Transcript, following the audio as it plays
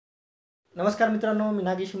नमस्कार मित्रांनो, मी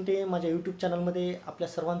नागेश शिमटे माझ्या यूट्यूब चॅनलमध्ये आपल्या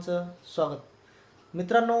सर्वांचं स्वागत.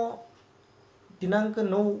 मित्रांनो, दिनांक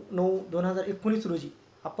 9/9/2019 रोजी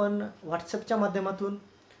आपण व्हॉट्सॲपच्या माध्यमातून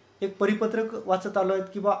एक परिपत्रक वाचत आलो आहेत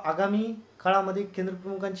की आगामी काळामध्ये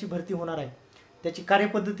केंद्रप्रमुखांची भरती होणार आहे, त्याची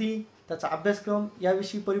कार्यपद्धती, त्याचा अभ्यासक्रम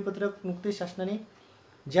याविषयी परिपत्रक नुकतेच शासनाने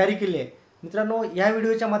जारी केले आहे. मित्रांनो, या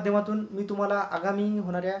व्हिडिओच्या माध्यमातून मी तुम्हाला आगामी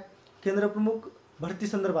होणाऱ्या केंद्रप्रमुख भरती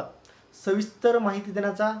संदर्भात सविस्तर माहिती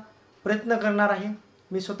देण्याचा प्रयत्न करणार आहे.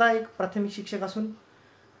 मी स्वतः एक प्राथमिक शिक्षक असून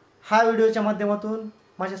हा व्हिडिओच्या माध्यमातून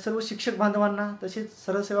माझ्या सर्व शिक्षक बांधवांना तसेच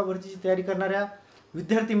सरळ सेवा भरतीची तयारी करणाऱ्या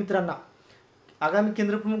विद्यार्थी मित्रांना आगामी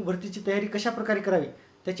केंद्रप्रमुख भरतीची तयारी कशा प्रकारे करावी,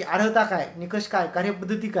 त्याची अर्हता काय, निकष काय,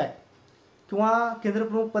 कार्यपद्धती काय किंवा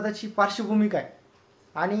केंद्रप्रमुख पदाची पार्श्वभूमी काय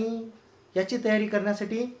आणि याची तयारी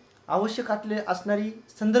करण्यासाठी आवश्यक असणारी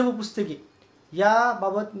संदर्भ पुस्तके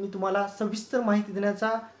याबाबत मी तुम्हाला सविस्तर माहिती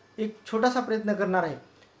देण्याचा एक छोटासा प्रयत्न करणार आहे.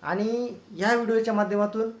 आणि या व्हिडिओच्या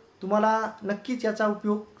माध्यमातून तुम्हाला नक्कीच याचा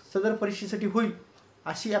उपयोग सदर परीक्षेसाठी होईल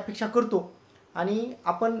अशी अपेक्षा करतो. आणि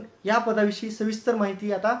आपण या पदाविषयी सविस्तर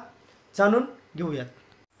माहिती आता जाणून घेऊयात.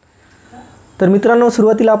 तर मित्रांनो,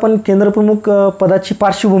 सुरुवातीला आपण केंद्रप्रमुख पदाची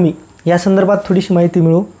पार्श्वभूमी या संदर्भात थोडीशी माहिती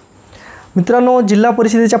मिळवू. मित्रांनो, जिल्हा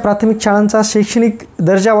परिषदेच्या प्राथमिक शाळांचा शैक्षणिक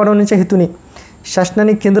दर्जा वाढवण्याच्या हेतूने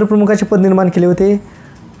शासनाने केंद्रप्रमुखाचे पद निर्माण केले होते,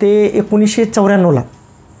 ते 1994ला.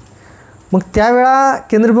 मग त्यावेळा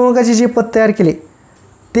केंद्रप्रमुखाचे जे पद तयार केले,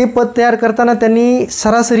 ते पद तयार करताना त्यांनी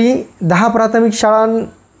सरासरी 10 प्राथमिक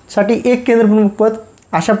शाळांसाठी एक केंद्रप्रमुख पद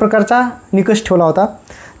अशा प्रकारचा निकष ठेवला होता.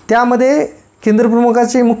 त्यामध्ये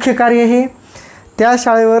केंद्रप्रमुखाचे मुख्य कार्य हे त्या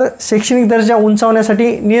शाळेवर शैक्षणिक दर्जा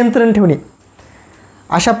उंचावण्यासाठी नियंत्रण ठेवणे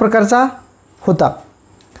अशा प्रकारचा होता.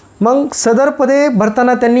 मग सदर पदे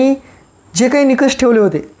भरताना त्यांनी जे काही निकष ठेवले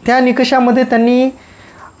होते त्या निकषामध्ये त्यांनी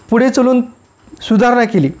पुढे चलून सुधारणा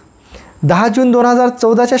केली. 10 जून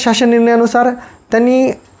 2014च्या शासन निर्णयानुसार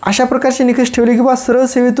त्यांनी अशा प्रकारचे निकष ठेवले की सरळ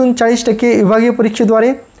सेवेतून 40% विभागीय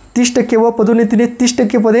परीक्षेद्वारे 30% व पदोन्नतीने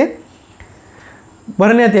 30% पदे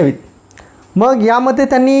भरण्यात यावीत. मग यामध्ये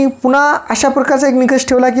त्यांनी पुन्हा अशा प्रकारचा एक निकष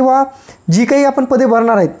ठेवला की जी काही आपण पदे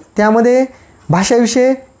भरणार आहेत त्यामध्ये भाषा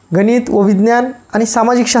विषय, गणित व विज्ञान आणि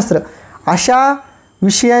सामाजिक शास्त्र अशा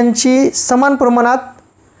विषयांची समान प्रमाणात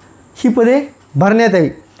ही पदे भरण्यात यावी.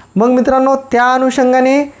 मग मित्रांनो, त्या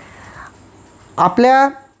अनुषंगाने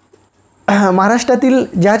आपल्या महाराष्ट्रातील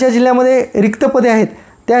ज्या जिल्ह्यामध्ये रिक्त पदे आहेत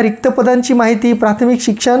त्या रिक्त पदांची माहिती प्राथमिक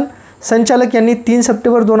शिक्षण संचालक यांनी 3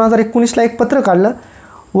 सप्टेंबर 2019ला एक पत्र काढलं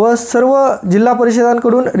व सर्व जिल्हा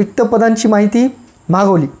परिषदांकडून रिक्त पदांची माहिती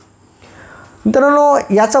मागवली. मित्रांनो,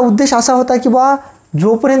 याचा उद्देश असा होता की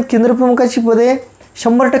जोपर्यंत केंद्रप्रमुखाची पदे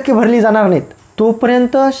 100% भरली जाणार नाहीत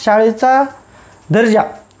तोपर्यंत शाळेचा दर्जा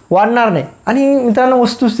वाढणार नाही. आणि मित्रांनो,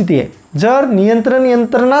 वस्तुस्थिती आहे, जर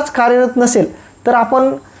यंत्रणाच कार्यरत नसेल तर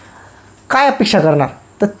आपण काय अपेक्षा करणार.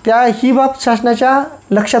 तर ही बाब शासनाच्या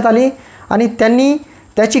लक्षात आली आणि त्यांनी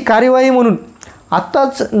त्याची कार्यवाही म्हणून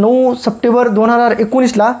आत्ताच 9 सप्टेंबर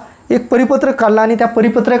 2019ला एक परिपत्रक काढलं आणि त्या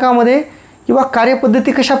परिपत्रकामध्ये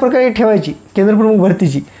कार्यपद्धती कशा प्रकारे ठेवायची केंद्रप्रमुख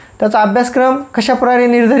भरतीची, त्याचा अभ्यासक्रम कशा प्रकारे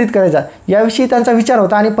निर्धारित करायचा याविषयी त्यांचा विचार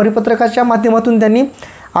होता. आणि परिपत्रकाच्या माध्यमातून त्यांनी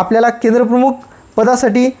आपल्याला केंद्रप्रमुख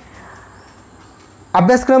पदासाठी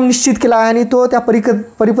अभ्यासक्रम निश्चित केला आहे आणि तो त्या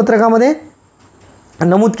परिपत्रकामध्ये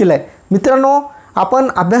नमूद केला आहे. मित्रांनो, आपण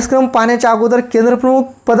अभ्यासक्रम पाहण्याच्या अगोदर केंद्रप्रमुख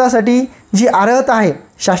पदासाठी जी अर्हता आहे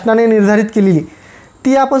शासनाने निर्धारित केलेली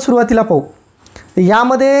ती आपण सुरुवातीला पाहू.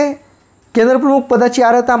 यामध्ये केंद्रप्रमुख पदाची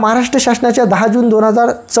अर्हता महाराष्ट्र शासनाच्या 10 जून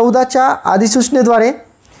 2014च्या अधिसूचनेद्वारे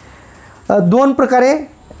 2 प्रकारे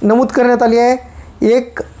नमूद करण्यात आली आहे.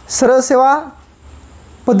 एक सरळ सेवा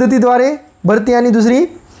पद्धतीद्वारे भरती आणि दुसरी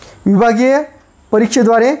विभागीय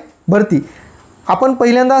परीक्षेद्वारे भरती. आपण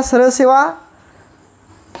पहिल्यांदा सरळ सेवा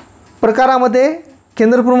प्रकारामध्ये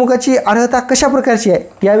केंद्रप्रमुखाची अर्हता कशा प्रकारची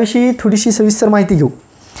आहे याविषयी थोडीशी सविस्तर माहिती घेऊ.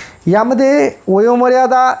 यामध्ये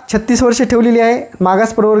वयोमर्यादा 36 वर्षे ठेवलेली आहे.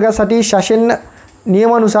 मागास प्रवर्गासाठी शासन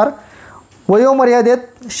नियमानुसार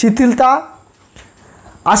वयोमर्यादेत शिथिलता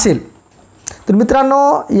असेल. तर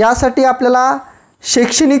मित्रांनो, यासाठी आपल्याला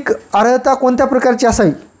शैक्षणिक अर्हता कोणत्या प्रकारची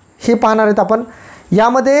असावी हे पाहणार आहेत आपण.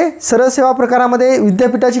 यामध्ये सरळ सेवा प्रकारामध्ये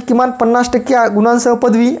विद्यापीठाची किमान 50% गुणांसह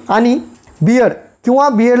पदवी आणि BEd किंवा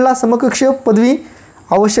BEdला समकक्ष पदवी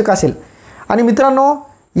आवश्यक असेल. आणि मित्रांनो,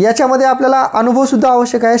 याच्यामध्ये आपल्याला अनुभवसुद्धा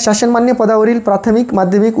आवश्यक आहे. शासनमान्य पदावरील प्राथमिक,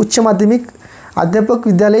 माध्यमिक, उच्च माध्यमिक, अध्यापक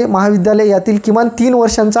विद्यालय, महाविद्यालय यातील किमान 3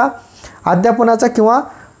 वर्षांचा अध्यापनाचा किंवा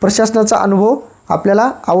प्रशासनाचा अनुभव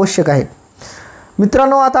आपल्याला आवश्यक आहे.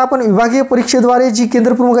 मित्रांनो, आता आपण विभागीय परीक्षेद्वारे जी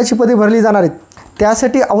केंद्रप्रमुखाची पदे भरली जाणार आहेत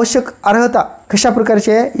त्यासाठी आवश्यक अर्हता कशा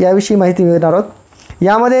प्रकारची आहे याविषयी माहिती मिळणार आहोत.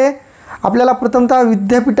 यामध्ये आपल्याला प्रथमतः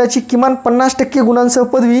विद्यापीठाची किमान 50% गुणांसह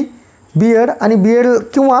पदवी बी एड आणि बी एड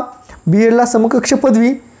किंवा बी एडला समकक्ष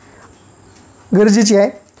पदवी गरजेची आहे.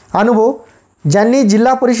 अनुभव, ज्यांनी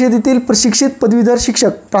जिल्हा परिषदेतील प्रशिक्षित पदवीधर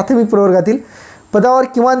शिक्षक प्राथमिक प्रवर्गातील पदावर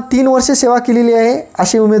किमान 3 वर्षे सेवा केलेली आहे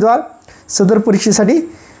असे उमेदवार सदर परीक्षेसाठी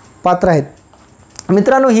पात्र आहेत.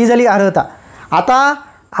 मित्रांनो, ही झाली अर्हता. आता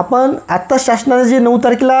आपण आत्ता शासनाने जे 9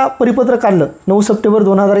 तारखेला परिपत्रक काढलं 9 सप्टेंबर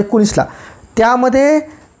 2019ला, त्यामध्ये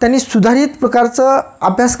त्यांनी सुधारित प्रकारचं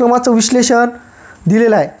अभ्यासक्रमाचं विश्लेषण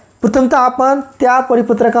दिलेलं आहे. प्रथमतः आपण त्या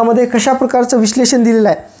परिपत्रकामध्ये कशा प्रकारचं विश्लेषण दिलेलं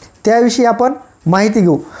आहे त्याविषयी आपण माहिती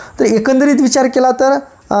घेऊ. तर एकंदरीत विचार केला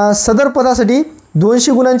तर सदर पदासाठी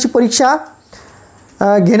 200 गुणांची परीक्षा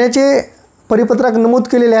घेण्याचे परिपत्रक नमूद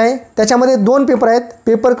केलेले आहे. त्याच्यामध्ये 2 पेपर आहेत,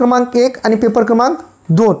 पेपर क्रमांक 1 आणि पेपर क्रमांक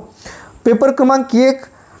 2. पेपर क्रमांक 1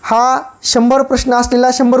 हा 100 प्रश्न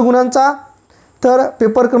असलेला 100 गुणांचा, तर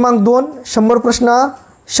पेपर क्रमांक 2 100 प्रश्न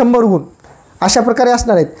 100 गुण अशा प्रकारे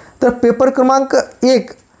असणार आहेत. तर पेपर क्रमांक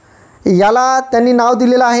 1 याला त्यांनी नाव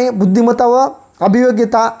दिलेलं आहे बुद्धिमत्ता व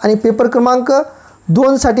अभियोग्यता, आणि पेपर क्रमांक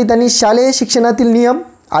 2साठी त्यांनी शालेय शिक्षणातील नियम,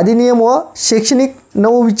 अधिनियम व शैक्षणिक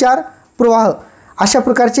नवविचार प्रवाह अशा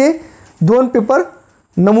प्रकारचे 2 पेपर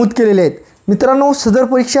नमूद केलेले आहेत. मित्रांनो, सदर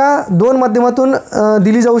परीक्षा 2 माध्यमातून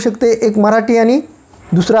दिली जाऊ शकते, एक मराठी आणि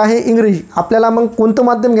दुसरं आहे इंग्रजी. आपल्याला मग कोणतं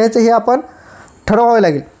माध्यम घ्यायचं हे आपण ठरवावे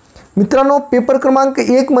लागेल. मित्रांनो, पेपर क्रमांक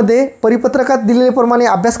 1मध्ये परिपत्रकात दिलेल्याप्रमाणे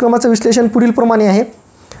अभ्यासक्रमाचं विश्लेषण पुढील प्रमाणे आहे.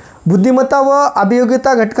 बुद्धिमत्ता व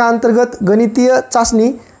अभियोग्यता घटकांतर्गत गणितीय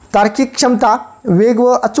चाचणी, तार्किक क्षमता, वेग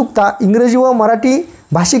व अचूकता, इंग्रजी व मराठी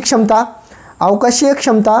भाषिक क्षमता, अवकाशीय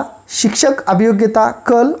क्षमता, शिक्षक अभियोग्यता,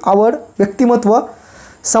 कल, आवड, व्यक्तिमत्व,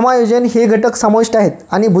 समायोजन हे घटक समाविष्ट आहेत.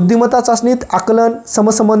 आणि बुद्धिमत्ता चाचणीत आकलन,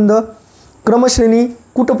 समसंबंध, क्रमश्रेणी,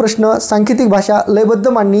 कूटप्रश्न, सांकेतिक भाषा, लयबद्ध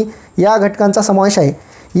मांडणी या घटकांचा समावेश आहे.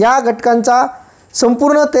 या घटकांचा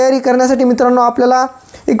संपूर्ण तयारी करण्यासाठी मित्रांनो आपल्याला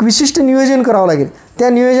एक विशिष्ट नियोजन करावं लागेल. त्या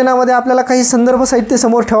नियोजनामध्ये आपल्याला काही संदर्भ साहित्य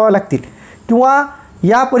समोर ठेवावे लागतील, किंवा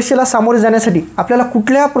या परीक्षेला सामोरे जाण्यासाठी आपल्याला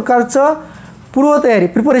कुठल्या प्रकारचं पूर्वतयारी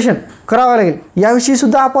प्रिपरेशन करावं लागेल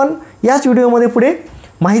याविषयीसुद्धा आपण याच व्हिडिओमध्ये पुढे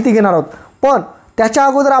माहिती घेणार आहोत. पण त्याच्या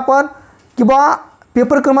अगोदर आपण किंवा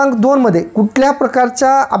पेपर क्रमांक 2मध्ये कुठल्या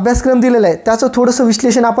प्रकारचा अभ्यासक्रम दिलेला आहे त्याचं थोडंसं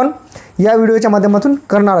विश्लेषण आपण या व्हिडिओच्या माध्यमातून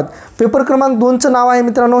करणार आहोत. पेपर क्रमांक 2चं नाव आहे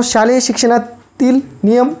मित्रांनो शालेय शिक्षणातील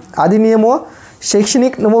नियम, अधिनियम व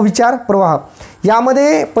शैक्षणिक नवविचार प्रवाह.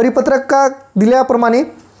 यामध्ये परिपत्रकात दिल्याप्रमाणे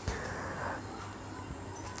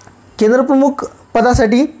केंद्रप्रमुख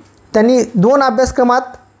पदासाठी त्यांनी 2 अभ्यासक्रमात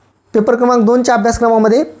पेपर क्रमांक 2च्या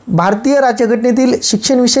अभ्यासक्रमामध्ये भारतीय राज्यघटनेतील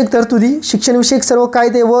शिक्षणविषयक तरतुदी, शिक्षणविषयक सर्व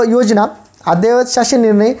कायदे व योजना, अद्ययावत शासन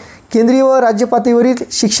निर्णय, केंद्रीय व राज्य पातळीवरील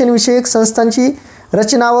शिक्षणविषयक संस्थांची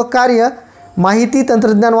रचना व कार्य, माहिती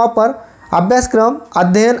तंत्रज्ञान वापर, अभ्यासक्रम,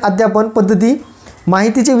 अध्ययन अध्यापन पद्धती,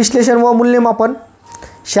 माहितीचे विश्लेषण व मूल्यमापन,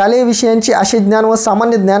 शालेय विषयांचे आशय ज्ञान व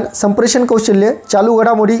सामान्य ज्ञान, संप्रेषण कौशल्य, चालू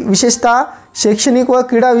घडामोडी, विशेषतः शैक्षणिक व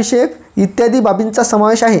क्रीडा विषयक इत्यादी बाबींचा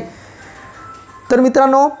समावेश आहे. तर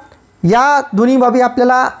मित्रांनो, या दोन्ही बाबी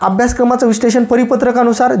आपल्याला अभ्यासक्रमाचं विश्लेषण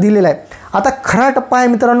परिपत्रकानुसार दिलेलं आहे. आता खरा टप्पा आहे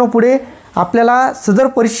मित्रांनो, पुढे आपल्याला सदर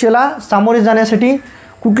परीक्षेला सामोरे जाण्यासाठी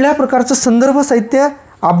कुठल्या प्रकारचं संदर्भ साहित्य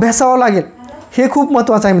अभ्यासावं लागेल हे खूप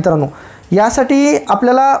महत्त्वाचं आहे मित्रांनो. यासाठी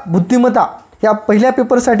आपल्याला बुद्धिमत्ता या पहिल्या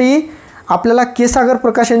पेपरसाठी आपल्याला सागर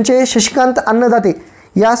प्रकाशनचे शशिकांत अन्नदाते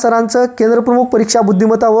या सरांचं केंद्रप्रमुख परीक्षा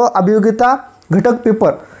बुद्धिमत्ता व अभियोग्यता घटक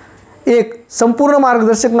पेपर 1 संपूर्ण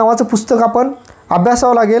मार्गदर्शक नावाचं पुस्तक आपण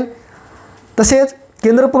अभ्यासावं लागेल. तसेच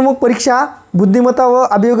केंद्रप्रमुख परीक्षा बुद्धिमत्ता व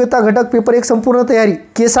अभियोग्यता घटक पेपर 1 संपूर्ण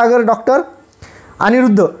तयारी सागर डॉक्टर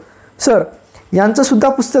अनिरुद्ध सर यांचंसुद्धा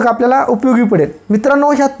पुस्तक आपल्याला उपयोगी पडेल.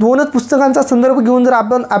 मित्रांनो, ह्या 2च पुस्तकांचा संदर्भ घेऊन जर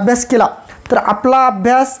आपण अभ्यास केला तर आपला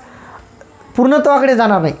अभ्यास पूर्णत्वाकडे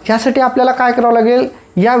जाणार नाही. यासाठी आपल्याला काय करावं लागेल,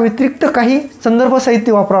 या व्यतिरिक्त काही संदर्भ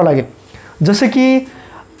साहित्य वापरावं लागेल. जसं की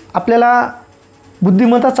आपल्याला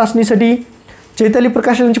बुद्धिमत्ता चाचणीसाठी चैताली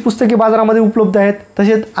प्रकाशनांची पुस्तके बाजारामध्ये उपलब्ध आहेत.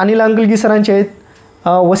 तसेच अनिल अंगलगी सरांची आहेत,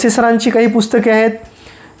 वसे सरांची काही पुस्तके आहेत,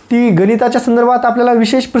 ती गणिताच्या संदर्भात आपल्याला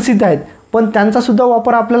विशेष प्रसिद्ध आहेत, पण त्यांचासुद्धा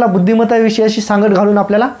वापर आपल्याला बुद्धिमत्ता विषयाशी सांगड घालून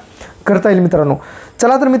आपल्याला करता येईल मित्रांनो.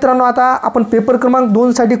 चला तर मित्रांनो, आता आपण पेपर क्रमांक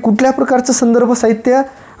 2साठी कुठल्या प्रकारचं संदर्भ साहित्य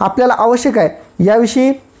आपल्याला आवश्यक आहे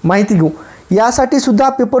याविषयी माहिती घेऊ. यासाठी सुद्धा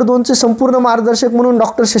पेपर 2चे संपूर्ण मार्गदर्शक म्हणून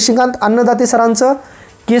डॉक्टर शशिकांत अन्नदाते सरांचं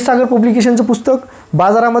सागर पब्लिकेशनचं पुस्तक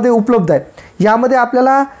बाजारामध्ये उपलब्ध आहे. यामध्ये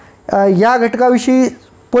आपल्याला या घटकाविषयी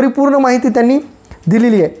परिपूर्ण माहिती त्यांनी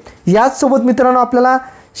दिलेली आहे. याचसोबत मित्रांनो, आपल्याला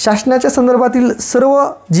शासनाच्या संदर्भातील सर्व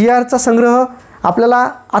GRचा संग्रह आपल्याला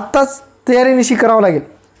आत्ताच तयारीनिशी करावा लागेल.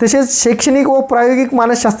 तसेच शैक्षणिक व प्रायोगिक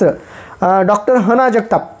मानसशास्त्र डॉक्टर हना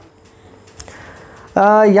जगताप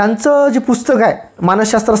यांचं जे पुस्तक आहे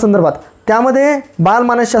मानसशास्त्रासंदर्भात, त्यामध्ये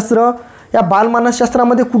बालमानसशास्त्र, या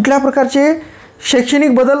बालमानसशास्त्रामध्ये कुठल्या प्रकारचे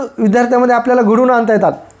शैक्षणिक बदल विद्यार्थ्यांमध्ये आपल्याला घडवून आणता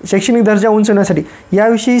येतात शैक्षणिक दर्जा उंचवण्यासाठी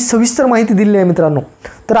याविषयी सविस्तर माहिती दिली आहे मित्रांनो.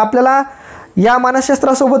 तर आपल्याला या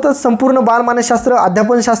मानसशास्त्रासोबतच संपूर्ण बालमानसशास्त्र,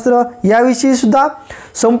 अध्यापनशास्त्र याविषयी सुद्धा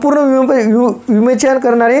संपूर्ण विवेचन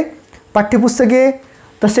करणारे पाठ्यपुस्तके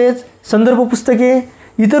तसेच संदर्भ पुस्तके,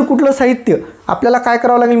 इतर कुठलं साहित्य आपल्याला काय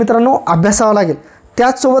करावं लागेल मित्रांनो, अभ्यासावं लागेल.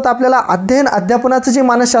 त्याचसोबत आपल्याला अध्यापनाचं जे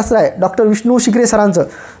मानसशास्त्र आहे डॉक्टर विष्णू शिखरे सरांचं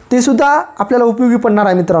ते सुद्धा आपल्याला उपयोगी पडणार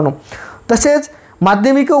आहे मित्रांनो. तसेच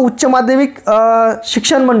माध्यमिक व उच्च माध्यमिक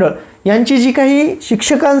शिक्षण मंडळ यांची जी काही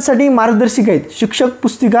शिक्षकांसाठी मार्गदर्शिका आहेत, शिक्षक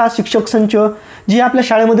पुस्तिका, शिक्षक संच जी आपल्या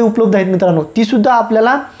शाळेमध्ये उपलब्ध आहेत मित्रांनो, तीसुद्धा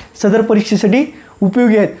आपल्याला सदर परीक्षेसाठी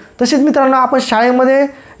उपयोगी आहेत. तसेच मित्रांनो, आपण शाळेमध्ये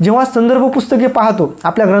जेव्हा संदर्भ पुस्तके पाहतो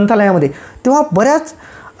आपल्या ग्रंथालयामध्ये तेव्हा बऱ्याच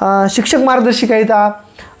शिक्षक मार्गदर्शिका येतात,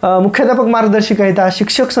 मुख्याध्यापक मार्गदर्शिका येतात,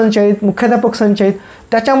 शिक्षक संच आहेत, मुख्याध्यापक संच आहेत.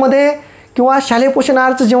 त्याच्यामध्ये किंवा शालेय पोषण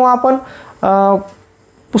आहाराचं जेव्हा आपण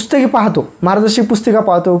पुस्तके पाहतो, मार्गदर्शक पुस्तिका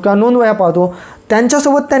पाहतो किंवा नोंदवह्या पाहतो,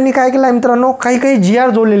 त्यांच्यासोबत त्यांनी काय केलं आहे मित्रांनो, काही GR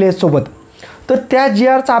जोडलेले आहेत सोबत. तर त्या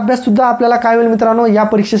GRचा अभ्याससुद्धा आपल्याला काय होईल मित्रांनो, या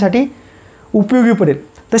परीक्षेसाठी उपयोगी पडेल.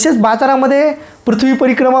 तसेच बाजारामध्ये पृथ्वी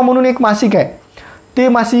परिक्रमा म्हणून एक मासिक आहे, ते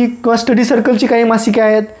मासिक किंवा स्टडी सर्कलची काही मासिके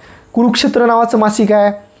आहेत, कुरुक्षेत्र नावाचं मासिक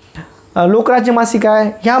आहे, लोकराज्य मासिक आहे.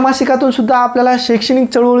 ह्या मासिकातून सुद्धा आपल्याला शैक्षणिक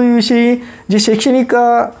चळवळीविषयी जे शैक्षणिक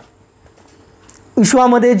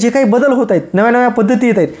विश्वामध्ये जे काही बदल होत आहेत, नव्या नव्या पद्धती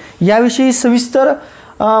येत आहेत याविषयी सविस्तर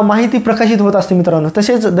माहिती प्रकाशित होत असते मित्रांनो.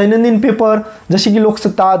 तसेच दैनंदिन पेपर जसे की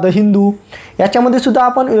लोकसत्ता, द हिंदू याच्यामध्ये सुद्धा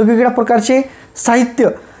आपण वेगवेगळ्या प्रकारचे साहित्य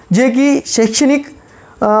जे की शैक्षणिक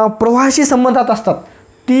प्रवाहाशी संबंधात असतात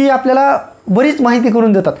ती आपल्याला बरीच माहिती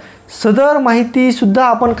करून देतात. सदर माहितीसुद्धा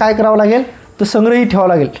आपण काय करावं लागेल तर संग्रही ठेवावं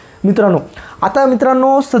लागेल मित्रांनो. आता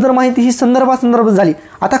मित्रांनो, सदर माहिती ही संदर्भात झाली.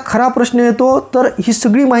 आता खरा प्रश्न येतो, तर ही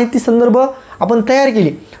सगळी माहिती संदर्भ आपण तयार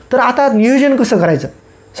केली तर आता नियोजन कसं करायचं,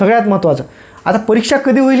 सगळ्यात महत्त्वाचं. आता परीक्षा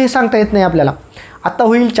कधी होईल हे सांगता येत नाही आपल्याला. आत्ता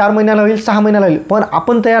होईल, 4 महिन्याला होईल, 6 महिन्याला होईल, पण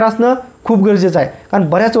आपण तयार असणं खूप गरजेचं आहे. कारण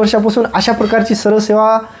बऱ्याच वर्षापासून अशा प्रकारची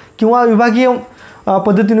सरसेवा किंवा विभागीय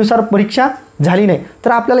पद्धतीनुसार परीक्षा झाली नाही.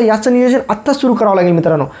 तर आपल्याला याचं नियोजन आत्ताच सुरू करावं लागेल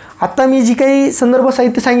मित्रांनो. आत्ता मी जी काही संदर्भ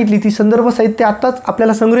साहित्य सांगितली ती संदर्भ साहित्य आत्ताच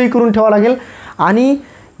आपल्याला संग्रही करून ठेवावं लागेल आणि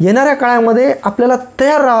येणाऱ्या काळामध्ये आपल्याला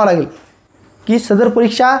तयार राहावं लागेल की सदर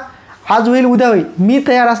परीक्षा आज होईल, उद्या होईल, मी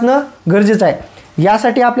तयार असणं गरजेचं आहे.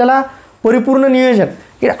 यासाठी आपल्याला परिपूर्ण नियोजन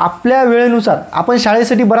की आपल्या वेळेनुसार, आपण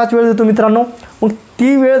शाळेसाठी बराच वेळ देतो मित्रांनो, मग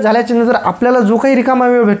ती वेळ झाल्याच्या नंतर आपल्याला जो काही रिकामा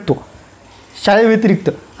वेळ भेटतो शाळेव्यतिरिक्त,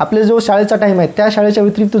 आपले जो शाळेचा टाईम आहे त्या शाळेच्या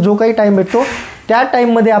व्यतिरिक्त जो काही टाईम भेटतो त्या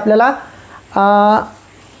टाईममध्ये आपल्याला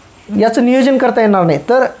याचं नियोजन करता येणार नाही.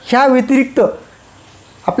 तर ह्या व्यतिरिक्त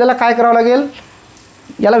आपल्याला काय करावं लागेल,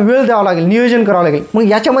 याला वेळ द्यावा लागेल, नियोजन करावं लागेल. मग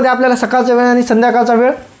याच्यामध्ये आपल्याला सकाळचा वेळ आणि संध्याकाळचा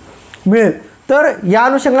वेळ मिळेल. तर या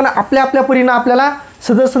अनुषंगाने आपल्या आपल्या परीनं आपल्याला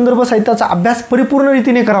सदर संदर्भ साहित्याचा अभ्यास परिपूर्ण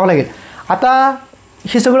रीतीने करावा लागेल. आता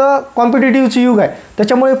हे सगळं कॉम्पिटेटिव्हचं युग आहे,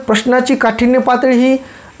 त्याच्यामुळे प्रश्नाची काठिण्य पातळी ही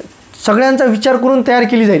सगळ्यांचा विचार करून तयार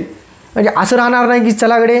केली जाईल. म्हणजे असं राहणार नाही की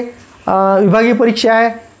चलाकडे विभागीय परीक्षा आहे,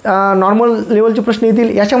 नॉर्मल लेवलचे प्रश्न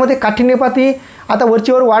येतील. याच्यामध्ये काठिण्य पातळी आता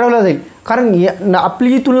वरचीवर वाढवला जाईल. कारण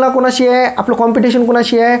आपली तुलना कोणाशी आहे, आपलं कॉम्पिटिशन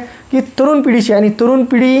कोणाशी आहे की तरुण पिढीशी आहे. आणि तरुण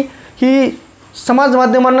पिढी ही समाज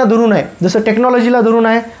माध्यमांना धरून आहे, जसं टेक्नॉलॉजीला धरून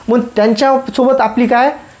आहे. मग त्यांच्यासोबत आपली काय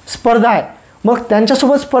स्पर्धा आहे. मग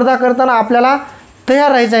त्यांच्यासोबत स्पर्धा करताना आपल्याला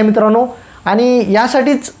तयार राहायचं आहे मित्रांनो. आणि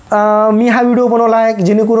यासाठीच मी हा व्हिडिओ बनवला आहे की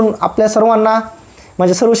जेणेकरून आपल्या सर्वांना,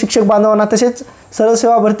 माझ्या सर्व शिक्षक बांधवांना तसेच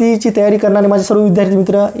सरसेवा भरतीची तयारी करणारे माझे सर्व विद्यार्थी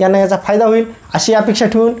मित्र यांना याचा फायदा होईल अशी अपेक्षा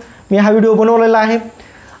ठेवून मी हा व्हिडिओ बनवलेला आहे.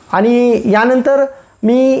 आणि यानंतर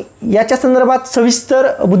मी याच्या संदर्भात सविस्तर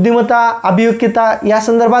बुद्धिमत्ता, अभियोग्यता या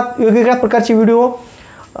संदर्भात वेगवेगळ्या प्रकारचे व्हिडिओ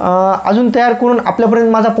अजून तयार करून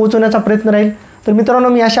आपल्यापर्यंत माझा पोहोचवण्याचा प्रयत्न राहील. तर मित्रांनो,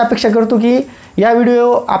 मी अशी अपेक्षा करतो की या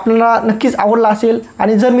व्हिडिओ आपल्याला नक्कीच आवडला असेल.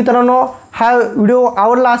 आणि जर मित्रांनो हा व्हिडिओ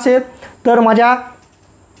आवडला असेल तर माझ्या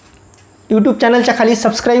यूट्यूब चॅनलच्या खाली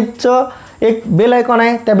सबस्क्राईबचं एक बेल आयकॉन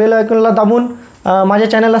आहे, त्या बेल आयकॉनला दाबून माझ्या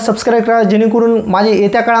चॅनलला सबस्क्राईब करा, जेणेकरून माझे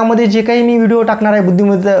येत्या काळामध्ये जे काही मी व्हिडिओ टाकणार आहे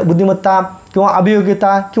बुद्धिमत्ता किंवा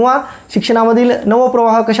अभियोग्यता किंवा शिक्षणामधील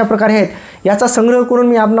नवप्रवाह कशा प्रकारे आहेत याचा संग्रह करून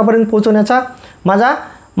मी आपणापर्यंत पोहोचवण्याचा माझा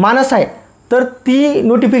मानस आहे. तर ती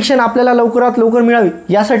नोटिफिकेशन आपल्याला लवकरात लवकर मिळावी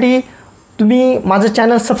यासाठी तुम्ही माझं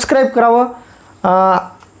चॅनल सबस्क्राईब करावं.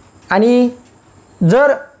 आणि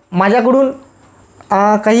जर माझ्याकडून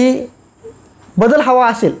काही बदल हवा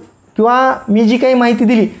असेल किंवा मी जी काही माहिती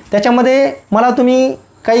दिली त्याच्यामध्ये मला तुम्ही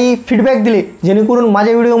काही फीडबॅक दिले जेणेकरून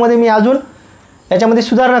माझ्या व्हिडिओमध्ये मी अजून याच्यामध्ये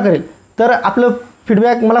सुधारणा करेल, तर आपलं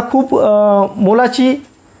फीडबॅक मला खूप मोलाची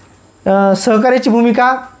सहकार्याची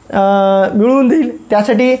भूमिका मिळवून देईल.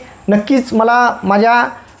 त्यासाठी नक्कीच मला माझ्या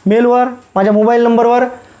मेलवर, माझ्या मोबाईल नंबरवर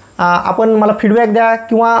आपण मला फीडबॅक द्या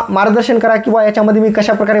किंवा मार्गदर्शन करा किंवा याच्यामध्ये मी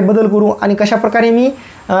कशाप्रकारे बदल करू आणि कशाप्रकारे मी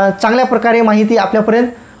चांगल्या प्रकारे माहिती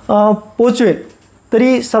आपल्यापर्यंत पोचवेल.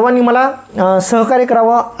 तरी सर्वांनी मला सहकार्य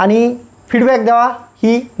करावं आणि फीडबॅक द्यावा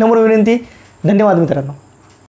ही नम्र विनंती. धन्यवाद मित्रांनो.